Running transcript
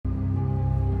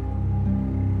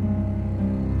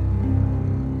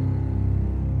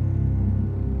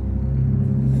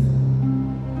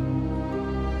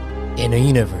In a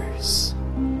universe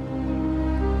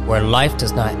where life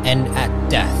does not end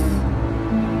at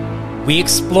death, we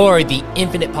explore the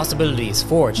infinite possibilities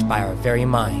forged by our very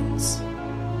minds.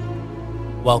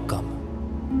 Welcome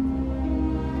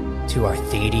to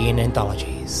Arthadian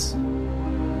Anthologies.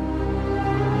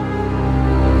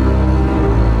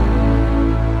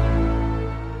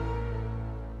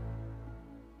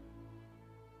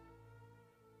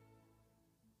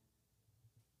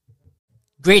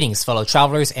 Greetings, fellow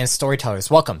travelers and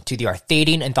storytellers. Welcome to the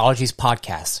Arthadian Anthologies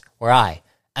podcast, where I,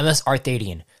 MS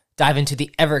Arthadian, dive into the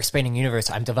ever-expanding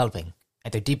universe I'm developing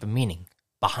and the deeper meaning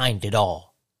behind it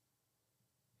all.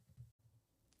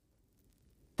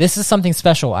 This is something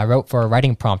special I wrote for a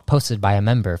writing prompt posted by a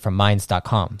member from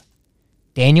Minds.com.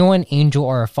 Daniel and Angel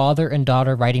are a father and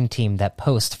daughter writing team that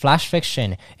post flash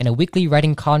fiction in a weekly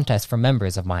writing contest for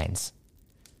members of Minds.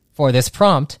 For this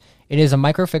prompt, it is a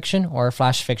microfiction or a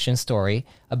flash fiction story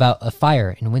about a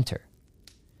fire in winter.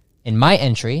 In my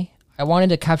entry, I wanted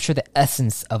to capture the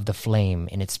essence of the flame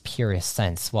in its purest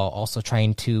sense while also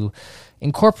trying to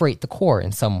incorporate the core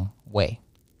in some way.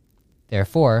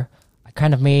 Therefore, I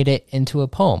kind of made it into a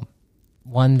poem,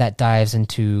 one that dives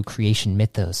into creation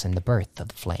mythos and the birth of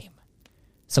the flame.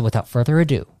 So without further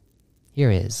ado, here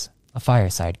is a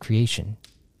fireside creation.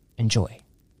 Enjoy.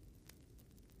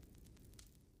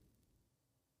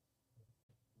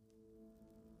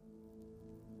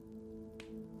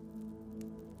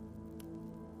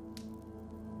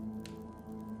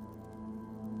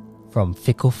 From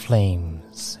fickle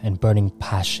flames and burning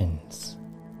passions,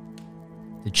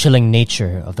 the chilling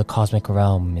nature of the cosmic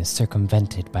realm is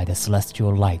circumvented by the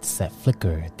celestial lights that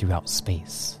flicker throughout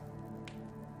space.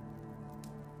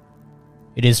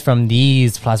 It is from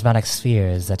these plasmatic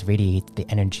spheres that radiate the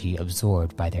energy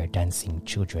absorbed by their dancing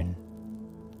children,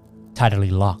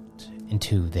 tidally locked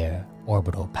into their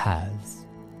orbital paths.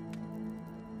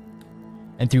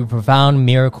 And through profound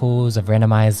miracles of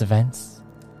randomized events,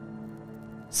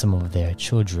 some of their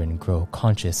children grow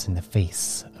conscious in the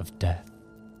face of death.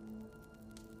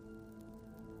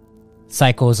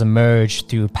 Cycles emerge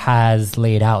through paths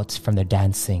laid out from their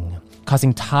dancing,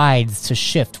 causing tides to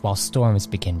shift while storms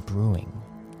begin brewing.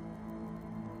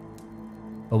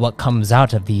 But what comes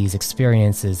out of these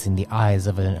experiences in the eyes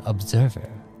of an observer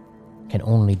can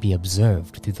only be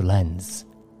observed through the lens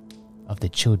of the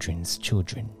children's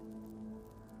children.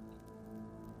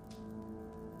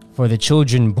 For the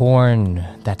children born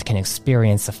that can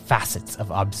experience the facets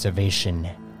of observation,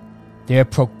 their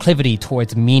proclivity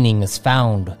towards meaning is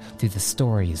found through the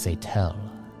stories they tell.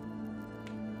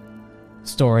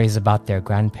 Stories about their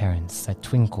grandparents that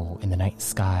twinkle in the night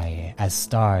sky as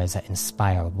stars that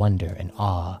inspire wonder and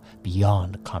awe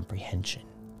beyond comprehension.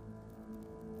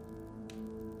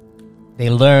 They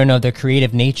learn of their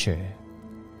creative nature,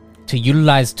 to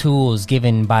utilize tools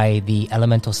given by the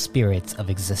elemental spirits of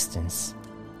existence.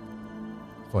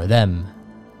 For them,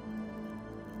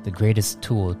 the greatest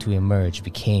tool to emerge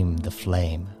became the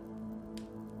flame,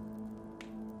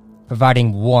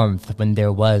 providing warmth when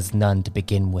there was none to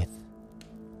begin with,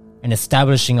 and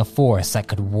establishing a force that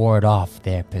could ward off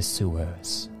their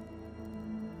pursuers.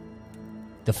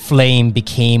 The flame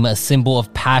became a symbol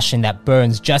of passion that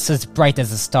burns just as bright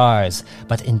as the stars,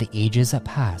 but in the ages that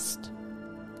passed,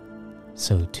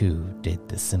 so too did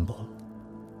the symbol.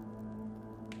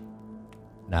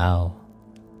 Now,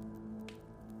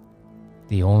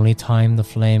 the only time the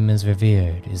flame is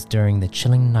revered is during the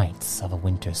chilling nights of a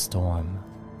winter storm,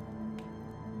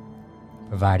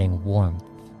 providing warmth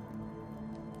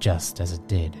just as it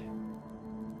did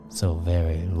so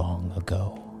very long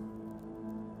ago.